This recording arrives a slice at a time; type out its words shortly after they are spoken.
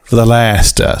For the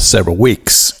last several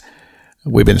weeks,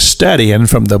 we've been studying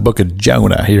from the book of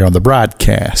Jonah here on the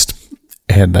broadcast.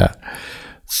 And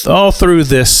all through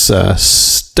this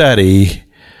study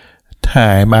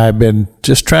time, I've been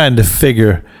just trying to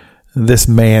figure this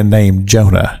man named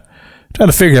Jonah, trying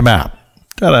to figure him out,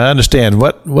 trying to understand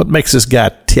what makes this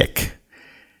guy tick.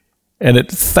 And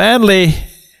it finally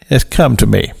has come to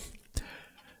me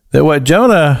that what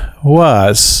Jonah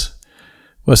was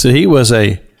that he was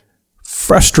a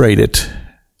frustrated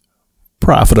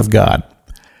prophet of God.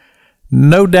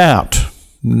 No doubt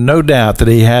that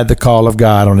he had the call of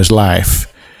God on his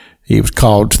life. He was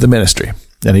called to the ministry,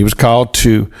 and he was called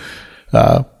to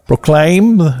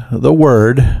proclaim the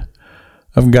word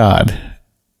of God.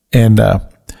 And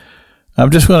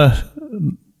I'm just going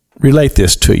to relate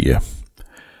this to you.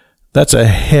 That's a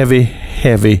heavy,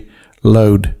 heavy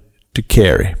load to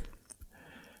carry.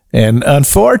 And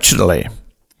unfortunately,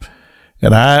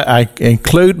 and I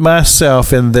include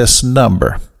myself in this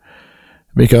number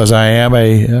because I am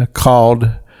a called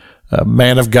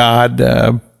man of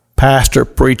God, pastor,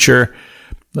 preacher.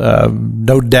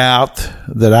 No doubt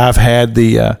that I've had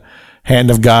the hand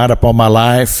of God upon my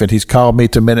life, and He's called me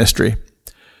to ministry.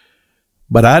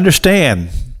 But I understand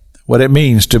what it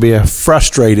means to be a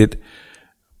frustrated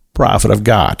prophet of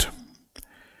God.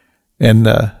 And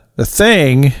the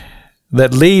thing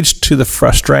that leads to the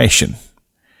frustration,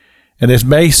 and it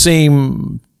may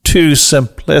seem too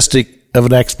simplistic of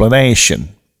an explanation,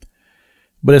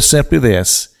 but it's simply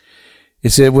this.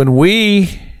 It's that when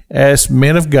we, as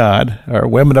men of God, or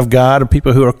women of God, or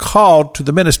people who are called to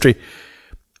the ministry,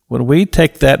 when we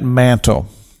take that mantle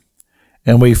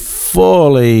and we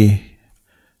fully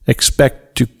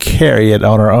expect to carry it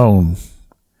on our own,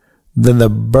 then the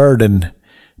burden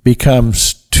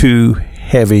becomes too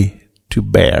heavy to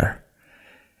bear.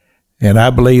 And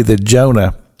I believe that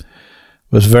Jonah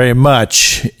was very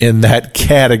much in that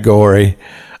category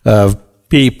of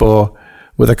people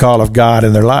with a call of God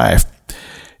in their life.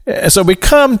 So we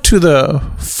come to the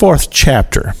 4th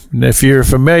chapter. And if you're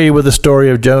familiar with the story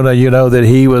of Jonah, you know that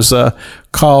he was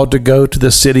called to go to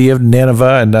the city of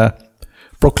Nineveh and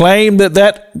proclaim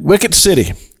that wicked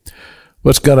city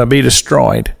was going to be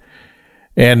destroyed.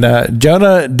 And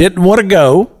Jonah didn't want to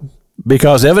go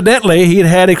because evidently he'd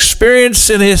had experience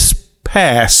in his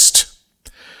past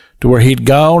to where he'd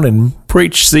gone and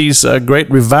preached these great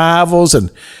revivals,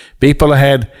 and people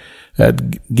had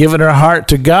given their heart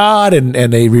to God, and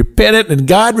they repented, and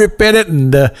God repented,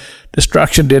 and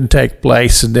destruction didn't take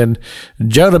place. And then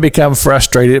Jonah became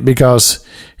frustrated because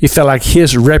he felt like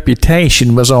his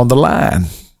reputation was on the line.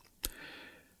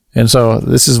 And so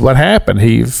this is what happened.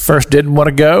 He first didn't want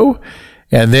to go,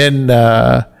 and then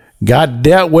God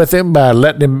dealt with him by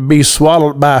letting him be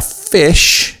swallowed by a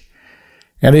fish.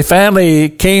 And he finally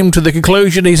came to the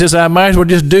conclusion, he says, I might as well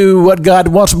just do what God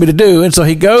wants me to do. And so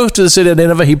he goes to the city of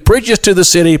Nineveh. He preaches to the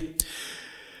city.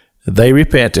 They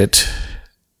repented.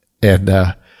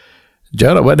 And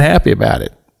Jonah wasn't happy about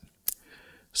it.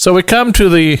 So we come to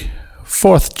the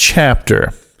 4th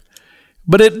chapter.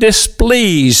 But it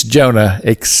displeased Jonah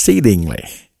exceedingly.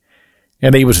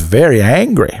 And he was very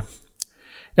angry.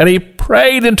 And he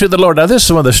prayed unto the Lord. Now, this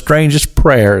is one of the strangest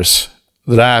prayers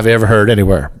that I've ever heard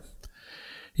anywhere.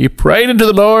 He prayed unto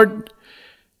the Lord,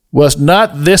 was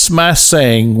not this my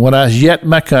saying when I was yet in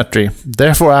my country?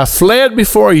 Therefore I fled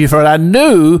before you, for I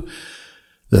knew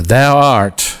that thou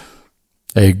art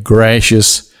a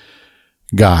gracious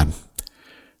God.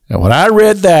 And when I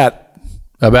read that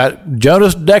about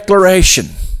Jonah's declaration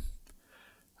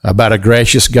about a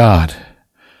gracious God,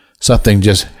 something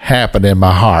just happened in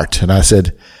my heart. And I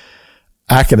said,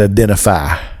 I can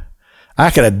identify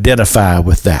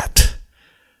with that.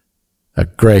 A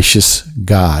gracious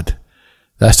God.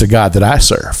 That's the God that I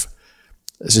serve.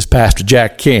 This is Pastor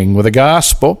Jack King with the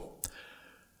gospel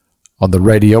on the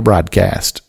radio broadcast.